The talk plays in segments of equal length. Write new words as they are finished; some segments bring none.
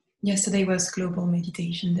Yesterday was Global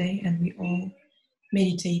Meditation Day, and we all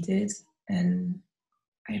meditated. And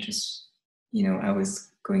I just, I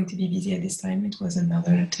was going to be busy at this time. It was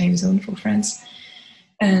another time zone for France.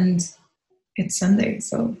 And it's Sunday,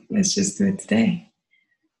 so let's just do it today.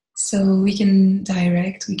 So we can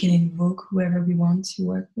direct, we can invoke whoever we want to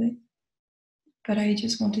work with. But I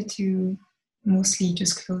just wanted to mostly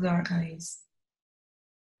just close our eyes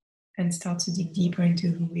and start to dig deeper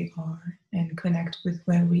into who we are and connect with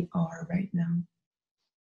where we are right now.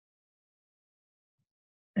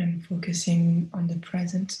 And focusing on the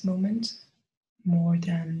present moment more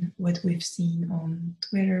than what we've seen on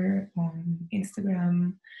Twitter, on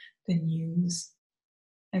Instagram, the news,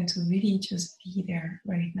 and to really just be there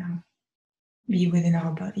right now, be within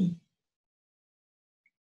our body.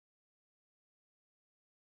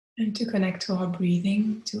 And to connect to our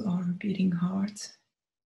breathing, to our beating heart.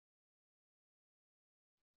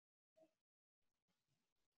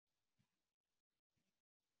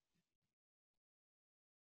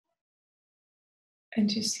 And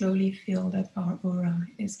to slowly feel that our aura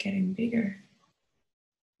is getting bigger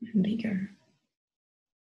and bigger.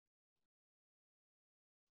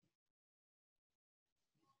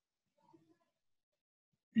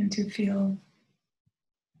 And to feel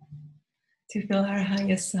our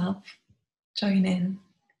higher self join in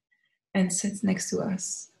and sit next to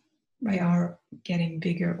us by our getting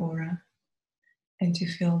bigger aura. And to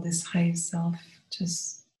feel this higher self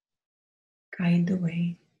just guide the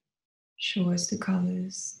way, show us the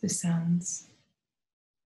colors, the sounds,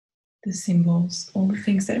 the symbols, all the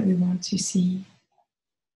things that we want to see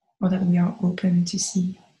or that we are open to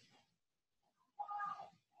see.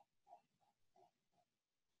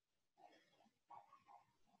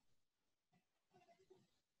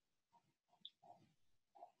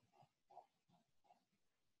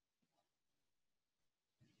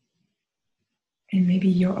 And maybe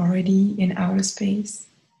you're already in outer space,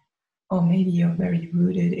 or maybe you're very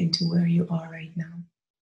rooted into where you are right now.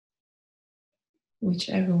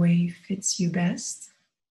 Whichever way fits you best,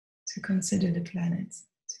 to consider the planet,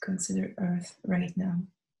 to consider Earth right now.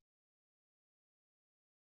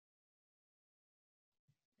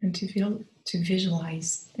 And to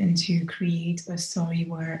visualize and to create a story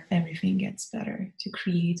where everything gets better, to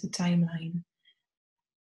create a timeline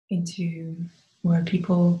into where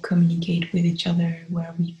people communicate with each other,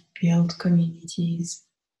 where we build communities,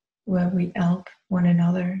 where we help one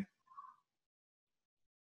another,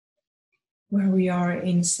 where we are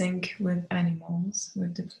in sync with animals,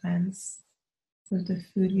 with the plants, with the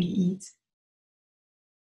food we eat,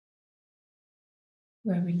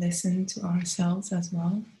 where we listen to ourselves as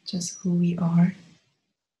well, just who we are.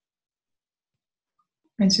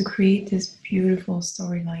 And to create this beautiful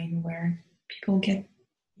storyline where people get,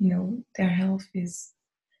 their health is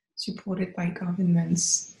supported by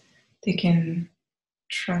governments. They can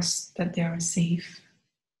trust that they are safe,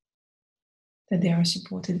 that they are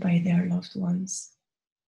supported by their loved ones,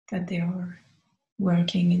 that they are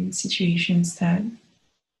working in situations that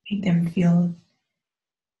make them feel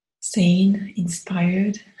sane,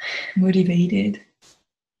 inspired, motivated,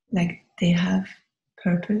 like they have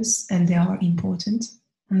purpose and they are important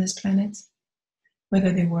on this planet.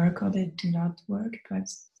 Whether they work or they do not work, but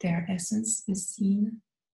their essence is seen,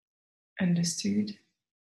 understood,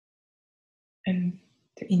 and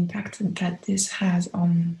the impact that this has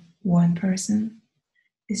on one person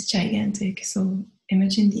is gigantic. So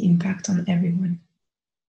imagine the impact on everyone,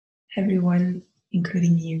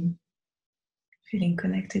 including you, feeling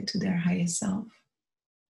connected to their higher self,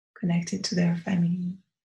 connected to their family,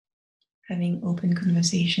 having open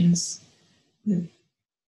conversations with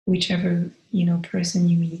whichever person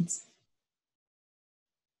you meet,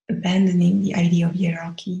 abandoning the idea of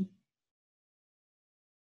hierarchy.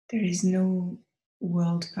 There is no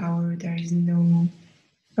world power, there is no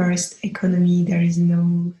first economy, there is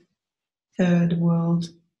no third world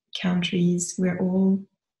countries. We're all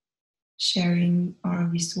sharing our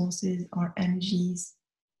resources, our energies.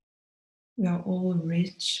 We are all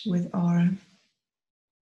rich with our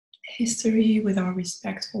history, with our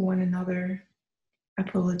respect for one another.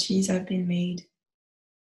 Apologies have been made.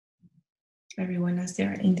 Everyone has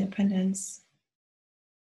their independence.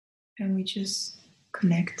 And we just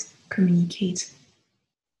connect, communicate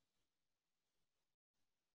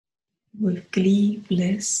with glee,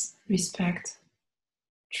 bliss, respect,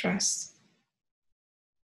 trust.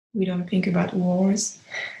 We don't think about wars.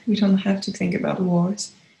 We don't have to think about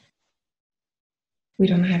wars. We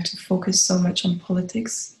don't have to focus so much on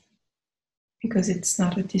politics because it's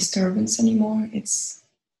not a disturbance anymore. It's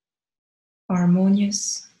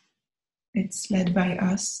harmonious. It's led by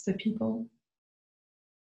us, the people.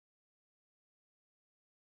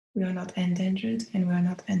 We are not endangered, and we are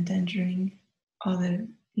not endangering other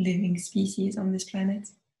living species on this planet.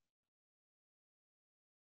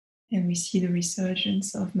 And we see the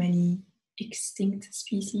resurgence of many extinct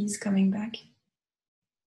species coming back.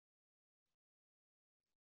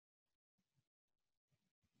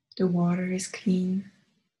 The water is clean,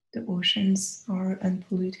 the oceans are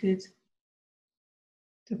unpolluted,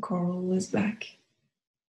 the coral is back.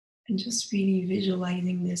 And just really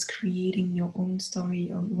visualizing this, creating your own story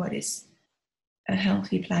of what is a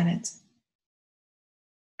healthy planet,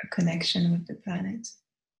 a connection with the planet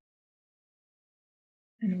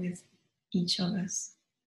and with each of us.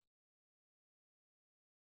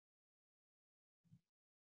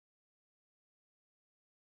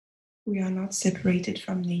 We are not separated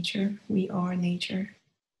from nature, we are nature.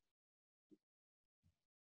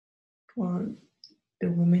 For the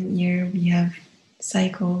woman here, we have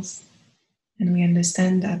cycles, and we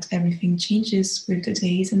understand that everything changes with the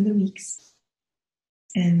days and the weeks.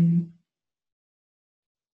 And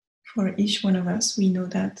for each one of us, we know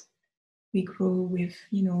that we grow with,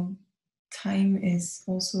 time is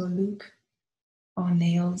also a loop. Our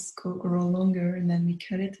nails grow longer, and then we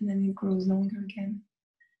cut it, and then it grows longer again.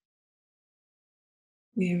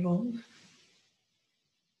 We evolve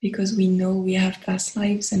because we know we have past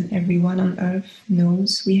lives, and everyone on earth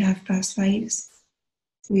knows we have past lives.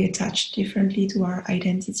 We attach differently to our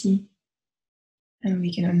identity, and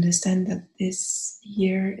we can understand that this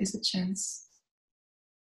here is a chance,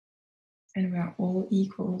 and we are all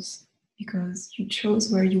equals because you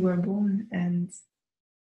chose where you were born, and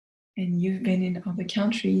you've been in other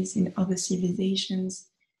countries, in other civilizations,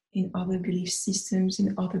 in other belief systems,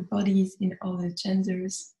 in other bodies, in other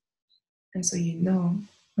genders. And so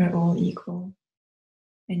we're all equal.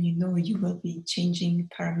 And you will be changing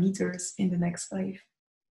parameters in the next life.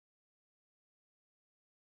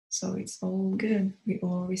 So it's all good. We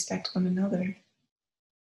all respect one another.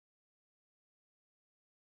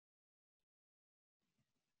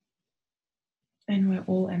 And we're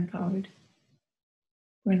all empowered.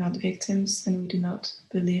 We're not victims, and we do not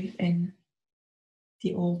believe in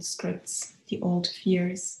the old scripts, the old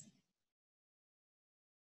fears.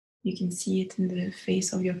 You can see it in the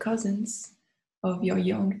face of your cousins, of your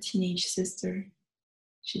young teenage sister.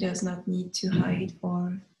 She does not need to hide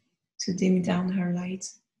or to dim down her light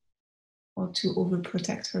or to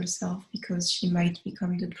overprotect herself because she might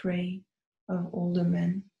become the prey of older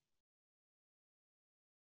men.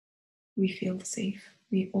 We feel safe.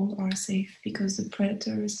 We all are safe because the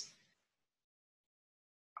predators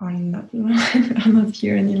are not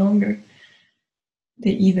here any longer.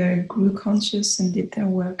 They either grew conscious and did their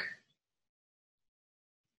work,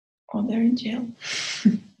 or they're in jail.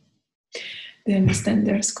 They understand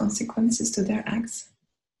there's consequences to their acts.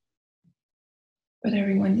 But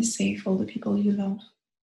everyone is safe, all the people you love.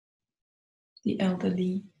 The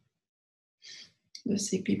elderly, the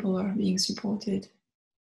sick people are being supported.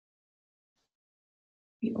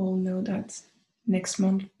 We all know that next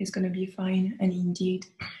month is going to be fine, and indeed,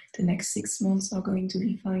 the next 6 months are going to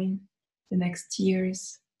be fine. The next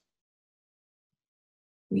years,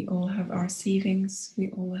 we all have our savings,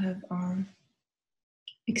 we all have our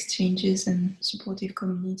exchanges and supportive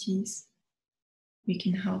communities. We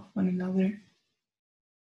can help one another.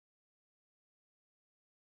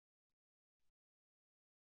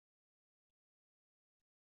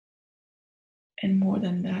 And more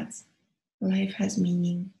than that, life has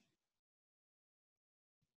meaning.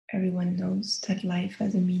 Everyone knows that life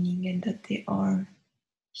has a meaning and that they are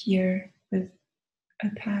here with a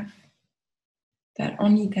path that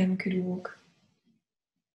only them could walk.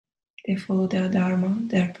 They follow their dharma,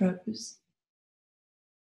 their purpose.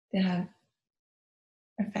 They have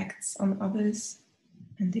effects on others,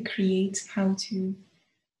 and they create how to,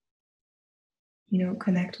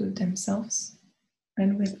 connect with themselves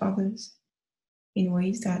and with others in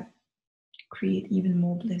ways that create even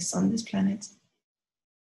more bliss on this planet.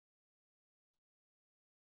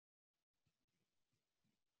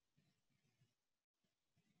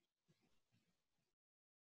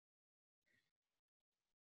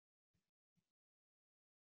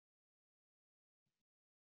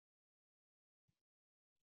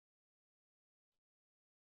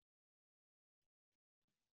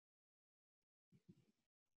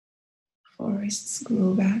 Forests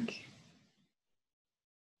grow back.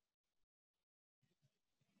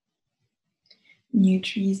 New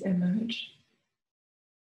trees emerge.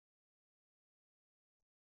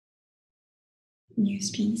 New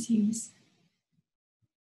species.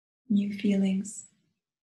 New feelings.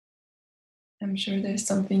 I'm sure there's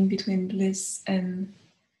something between bliss and,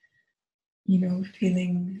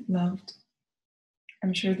 feeling loved.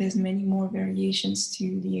 I'm sure there's many more variations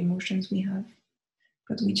to the emotions we have,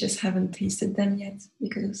 but we just haven't tasted them yet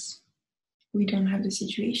because we don't have the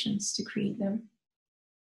situations to create them.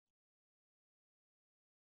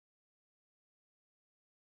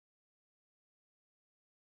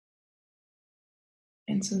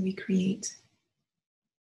 And so we create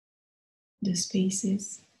the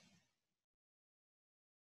spaces,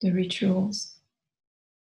 the rituals,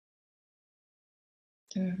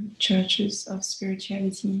 the churches of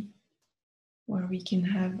spirituality, where we can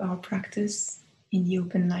have our practice in the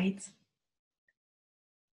open light,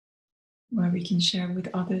 where we can share with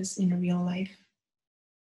others in real life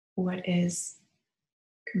what is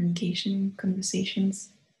communication, conversations.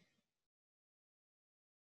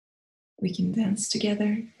 We can dance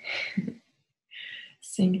together,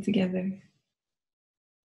 sing together,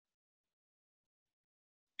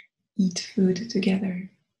 eat food together,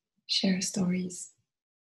 share stories.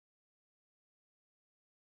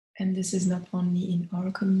 And this is not only in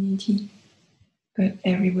our community, but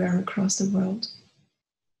everywhere across the world.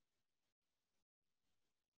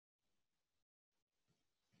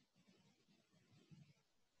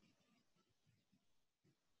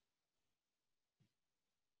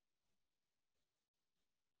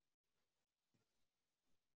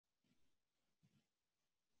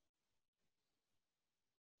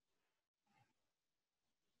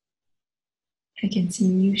 I can see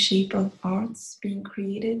new shape of arts being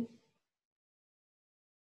created.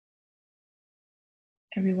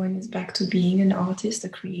 Everyone is back to being an artist, a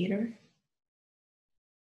creator,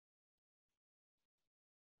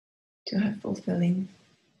 to have fulfilling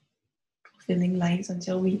lives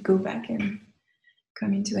until we go back and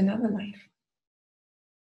come into another life.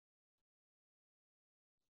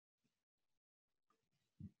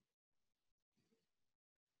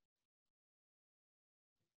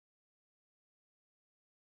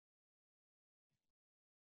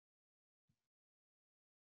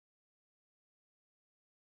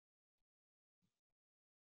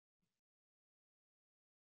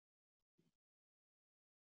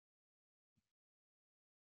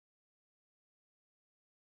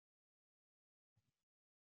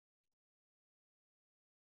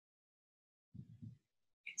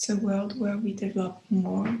 It's a world where we develop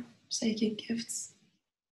more psychic gifts,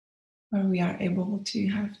 where we are able to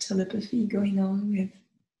have telepathy going on with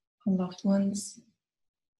our loved ones,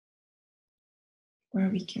 where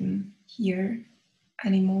we can hear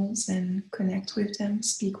animals and connect with them,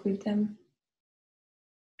 speak with them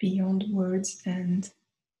beyond words and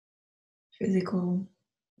physical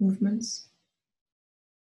movements,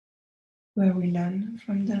 where we learn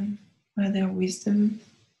from them, where their wisdom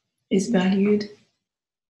is valued,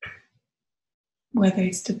 whether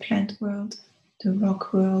it's the plant world, the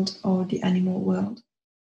rock world, or the animal world.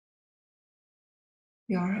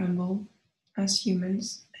 We are humble as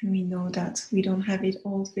humans, and we know that we don't have it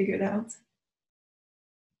all figured out.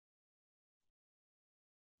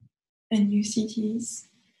 And new cities,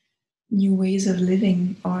 new ways of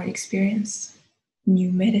living are experienced,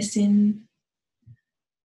 new medicine,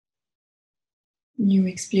 new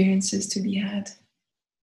experiences to be had,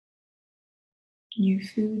 new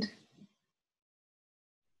food.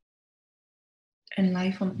 And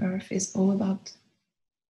life on Earth is all about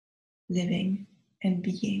living and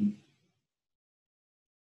being.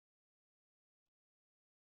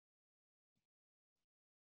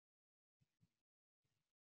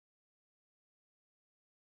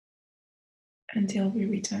 Until we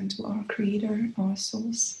return to our creator, our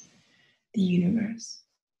source, the universe.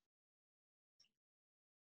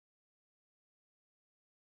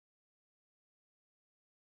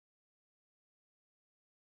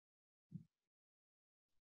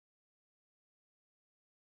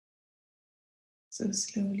 So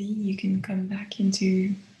slowly you can come back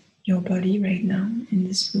into your body right now in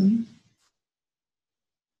this room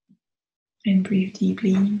and breathe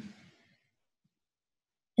deeply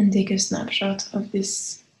and take a snapshot of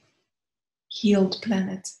this healed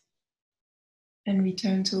planet and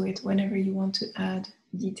return to it whenever you want to add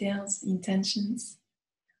details, intentions,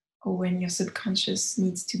 or when your subconscious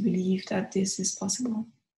needs to believe that this is possible.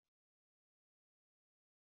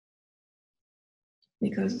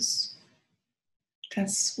 Because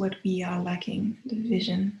that's what we are lacking, the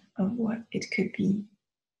vision of what it could be,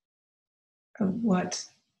 of what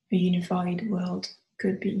a unified world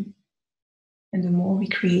could be. And the more we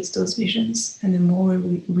create those visions and the more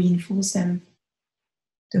we reinforce them,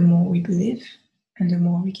 the more we believe and the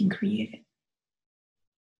more we can create it.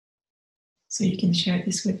 So you can share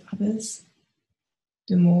this with others.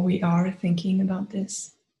 The more we are thinking about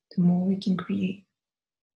this, the more we can create.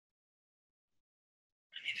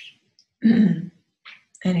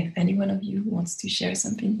 And if any one of you wants to share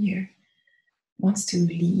something here, wants to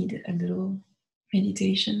lead a little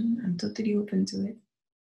meditation, I'm totally open to it.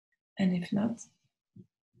 And if not,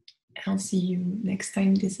 I'll see you next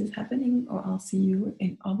time this is happening, or I'll see you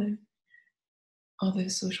in other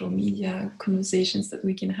social media conversations that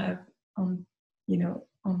we can have on,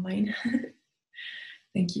 online.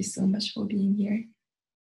 Thank you so much for being here.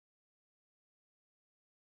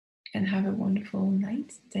 And have a wonderful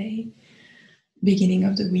night, day, beginning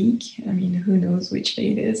of the week. I mean, who knows which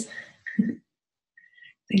day it is.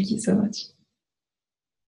 Thank you so much.